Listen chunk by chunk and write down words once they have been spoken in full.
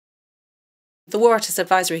The War Artists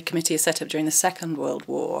Advisory Committee is set up during the Second World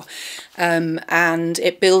War, and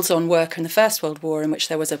it builds on work in the First World War, in which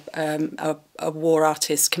there was a war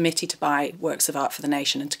artists committee to buy works of art for the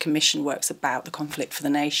nation and to commission works about the conflict for the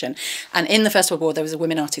nation. And in the First World War, there was a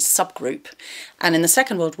women artists subgroup. And in the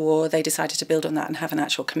Second World War, they decided to build on that and have an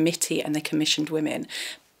actual committee, and they commissioned women.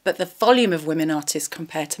 But the volume of women artists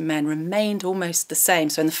compared to men remained almost the same.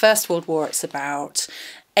 So in the First World War, it's about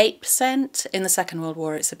 8%. In the Second World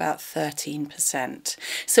War, it's about 13%.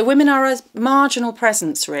 So women are a marginal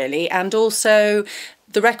presence, really, and also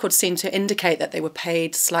the records seem to indicate that they were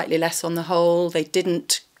paid slightly less on the whole. They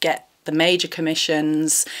didn't get the major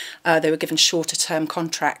commissions. They were given shorter term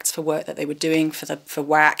contracts for work that they were doing for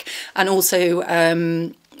WAAC, and also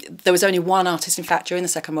there was only one artist, in fact, during the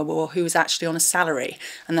Second World War who was actually on a salary,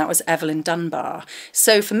 and that was Evelyn Dunbar.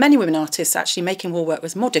 So for many women artists, actually making war work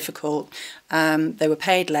was more difficult. They were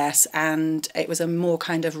paid less, and it was a more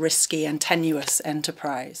kind of risky and tenuous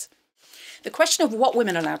enterprise. The question of what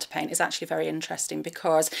women are allowed to paint is actually very interesting,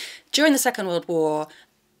 because during the Second World War,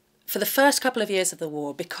 for the first couple of years of the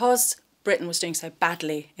war, because Britain was doing so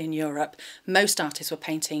badly in Europe, most artists were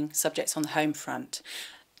painting subjects on the home front.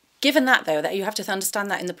 Given that, though, that you have to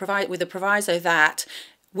understand that with the proviso that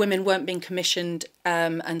women weren't being commissioned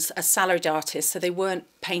as salaried artists, so they weren't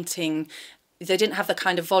painting, they didn't have the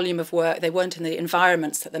kind of volume of work, they weren't in the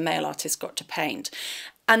environments that the male artists got to paint.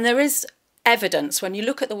 And there is evidence, when you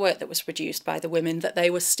look at the work that was produced by the women, that they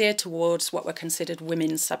were steered towards what were considered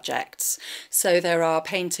women's subjects. So there are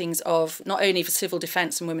paintings of not only for civil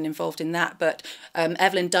defence and women involved in that, but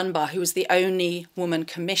Evelyn Dunbar, who was the only woman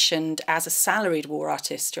commissioned as a salaried war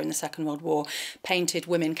artist during the Second World War, painted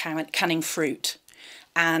women canning fruit,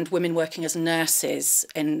 and women working as nurses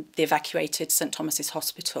in the evacuated St Thomas's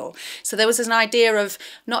Hospital. So there was an idea of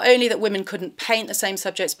not only that women couldn't paint the same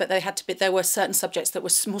subjects, but there were certain subjects that were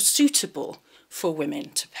more suitable for women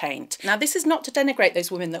to paint. Now, this is not to denigrate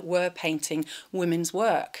those women that were painting women's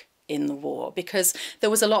work in the war, because there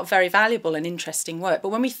was a lot of very valuable and interesting work. But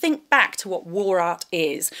when we think back to what war art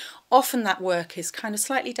is, often that work is kind of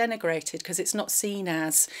slightly denigrated because it's not seen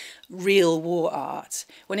as real war art.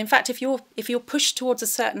 When in fact, if you're pushed towards a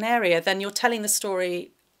certain area, then you're telling the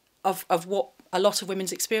story of what a lot of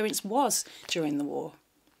women's experience was during the war.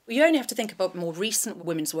 You only have to think about more recent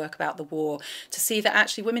women's work about the war to see that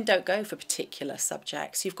actually women don't go for particular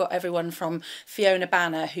subjects. You've got everyone from Fiona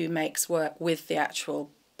Banner, who makes work with the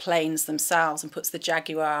actual planes themselves and puts the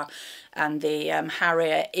Jaguar and the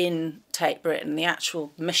Harrier in Tate Britain, the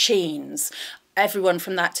actual machines. Everyone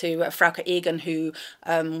from that to Frauke Egan, who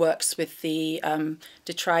works with the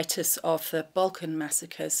detritus of the Balkan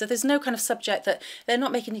massacres. So there's no kind of subject that, they're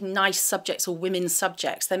not making nice subjects or women's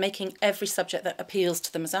subjects. They're making every subject that appeals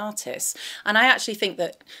to them as artists. And I actually think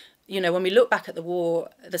that, you know, when we look back at the war,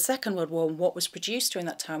 the Second World War, and what was produced during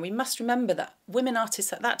that time, we must remember that women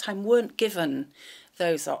artists at that time weren't given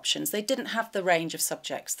those options. They didn't have the range of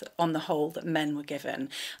subjects that, on the whole, that men were given.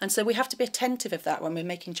 And so we have to be attentive of that when we're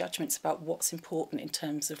making judgments about what's important in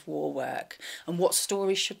terms of war work and what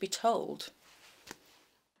stories should be told.